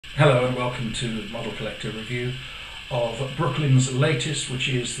Hello and welcome to Model Collector review of Brooklyn's latest, which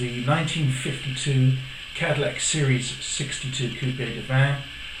is the 1952 Cadillac Series 62 Coupe de Ville.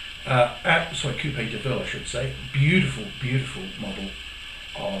 Coupe de Ville, I should say. Beautiful, beautiful model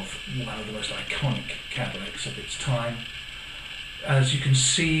of one of the most iconic Cadillacs of its time. As you can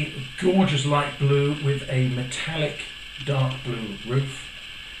see, gorgeous light blue with a metallic dark blue roof.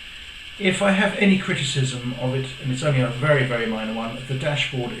 If I have any criticism of it, and it's only a very, very minor one, the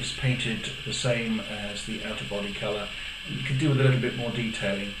dashboard is painted the same as the outer body colour. You could do with a little bit more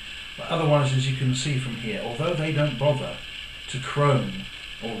detailing. But otherwise, as you can see from here, although they don't bother to chrome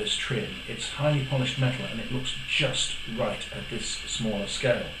all this trim, it's highly polished metal and it looks just right at this smaller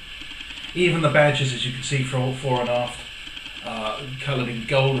scale. Even the badges, as you can see, fore and aft, are coloured in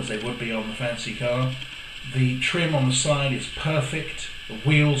gold as they would be on the fancy car. The trim on the side is perfect. The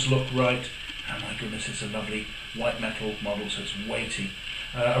wheels look right, and my goodness, it's a lovely white metal model, so it's weighty.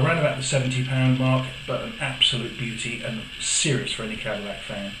 Around about the £70 mark, but an absolute beauty and serious for any Cadillac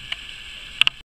fan.